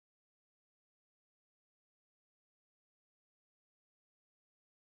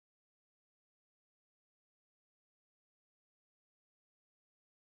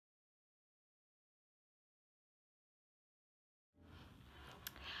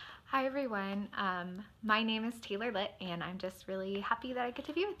Hi everyone, my name is Taylor Litt and I'm just really happy that I get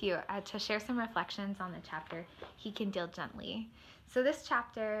to be with you to share some reflections on the chapter, He Can Deal Gently. So this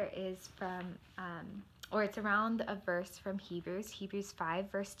chapter is it's around a verse from Hebrews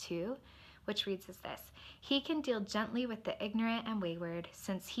 5 verse 2, which reads as this: He can deal gently with the ignorant and wayward,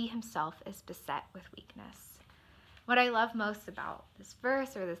 since He Himself is beset with weakness. What I love most about this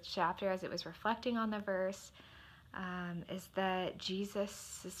verse or this chapter as it was reflecting on the verse is that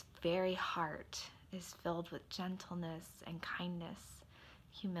Jesus' very heart is filled with gentleness and kindness,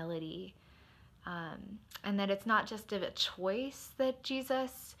 humility, and that it's not just a choice that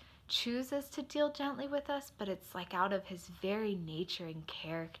Jesus chooses to deal gently with us, but it's like out of His very nature and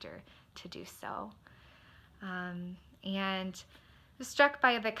character to do so. And I was struck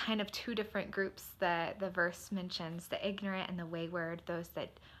by the kind of two different groups that the verse mentions: the ignorant and the wayward, those that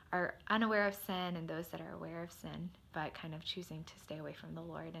are unaware of sin and those that are aware of sin, but kind of choosing to stay away from the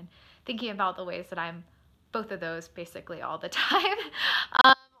Lord, and thinking about the ways that I'm both of those basically all the time, or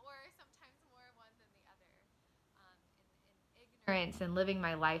sometimes more one than the other, in ignorance and living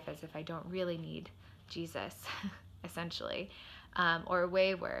my life as if I don't really need Jesus, essentially, or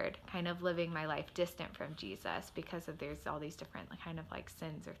wayward, kind of living my life distant from Jesus because of there's all these different kind of like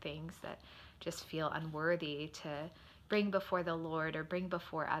sins or things that just feel unworthy to bring before the Lord or bring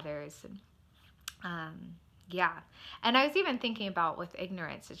before others. And I was even thinking about with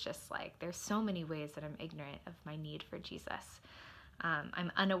ignorance, it's just like there's so many ways that I'm ignorant of my need for Jesus.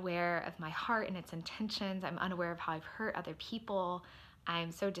 I'm unaware of my heart and its intentions. I'm unaware of how I've hurt other people.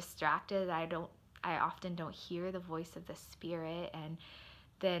 I'm so distracted that I often don't hear the voice of the Spirit. And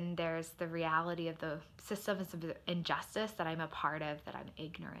then there's the reality of the systems of injustice that I'm a part of that I'm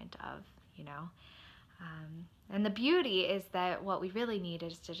ignorant of, you know. And the beauty is that what we really need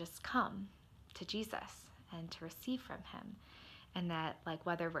is to just come to Jesus and to receive from Him. And that, like,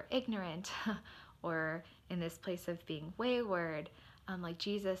 whether we're ignorant or in this place of being wayward, like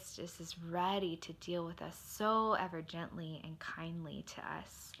Jesus just is ready to deal with us so ever gently and kindly to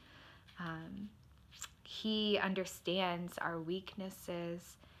us. He understands our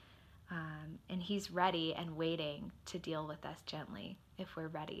weaknesses, and He's ready and waiting to deal with us gently if we're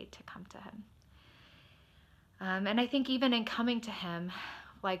ready to come to Him. And I think even in coming to Him,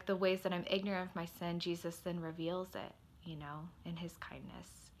 like the ways that I'm ignorant of my sin, Jesus then reveals it, you know, in His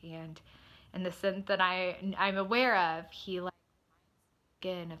kindness. And in the sin that I'm aware of, He like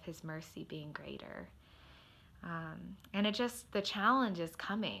reminds me again of His mercy being greater. And the challenge is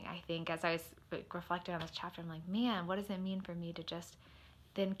coming, I think, as I was reflecting on this chapter. I'm like, man, what does it mean for me to just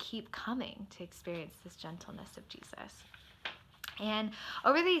then keep coming to experience this gentleness of Jesus? And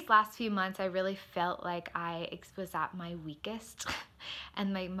over these last few months, I really felt like I was at my weakest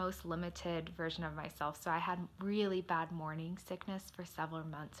and my most limited version of myself. So I had really bad morning sickness for several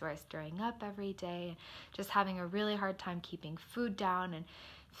months, where I was throwing up every day, just having a really hard time keeping food down and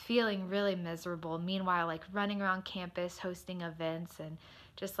feeling really miserable. Meanwhile, like running around campus, hosting events, and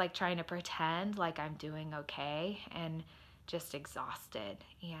just like trying to pretend like I'm doing okay, and just exhausted.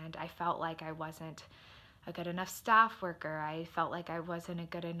 And I felt like I wasn't a good enough staff worker. I felt like I wasn't a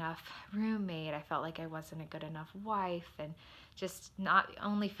good enough roommate. I felt like I wasn't a good enough wife, and just not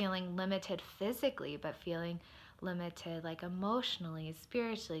only feeling limited physically, but feeling limited like emotionally,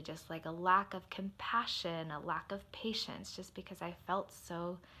 spiritually, just like a lack of compassion, a lack of patience, just because I felt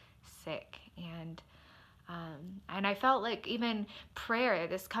so sick. And I felt like even prayer,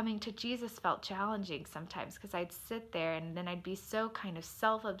 this coming to Jesus, felt challenging sometimes, because I'd sit there and then I'd be so kind of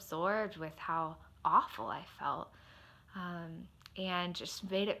self-absorbed with how awful I felt, and just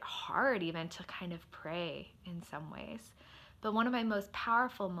made it hard even to kind of pray in some ways. But one of my most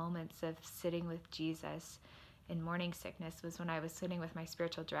powerful moments of sitting with Jesus in morning sickness was when I was sitting with my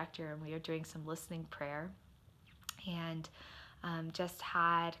spiritual director and we were doing some listening prayer, and just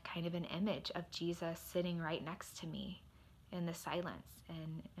had kind of an image of Jesus sitting right next to me in the silence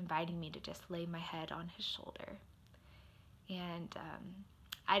and inviting me to just lay my head on His shoulder. And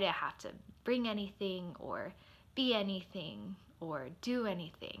I didn't have to bring anything or be anything or do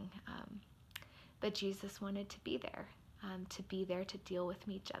anything, but Jesus wanted to be there to deal with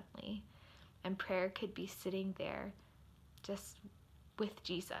me gently. And prayer could be sitting there just with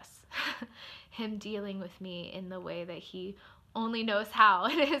Jesus, Him dealing with me in the way that He only knows how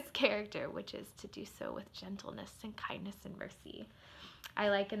in His character, which is to do so with gentleness and kindness and mercy. I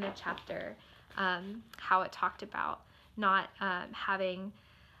like in the chapter how it talked about not having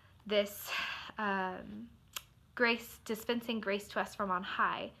this grace, dispensing grace to us from on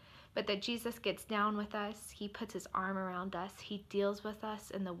high, but that Jesus gets down with us, He puts His arm around us, He deals with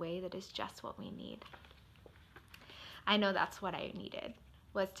us in the way that is just what we need. I know that's what I needed.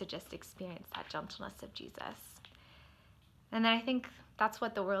 was to just experience that gentleness of Jesus. And then I think that's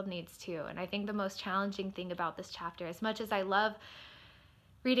what the world needs too. And I think the most challenging thing about this chapter, as much as I love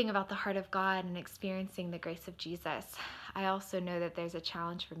reading about the heart of God and experiencing the grace of Jesus, I also know that there's a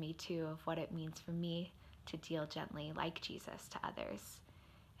challenge for me too of what it means for me to deal gently like Jesus to others,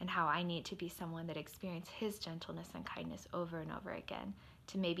 and how I need to be someone that experiences his gentleness and kindness over and over again,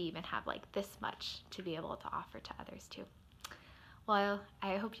 to maybe even have like this much to be able to offer to others too. Well,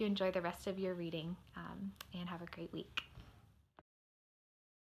 I hope you enjoy the rest of your reading, and have a great week.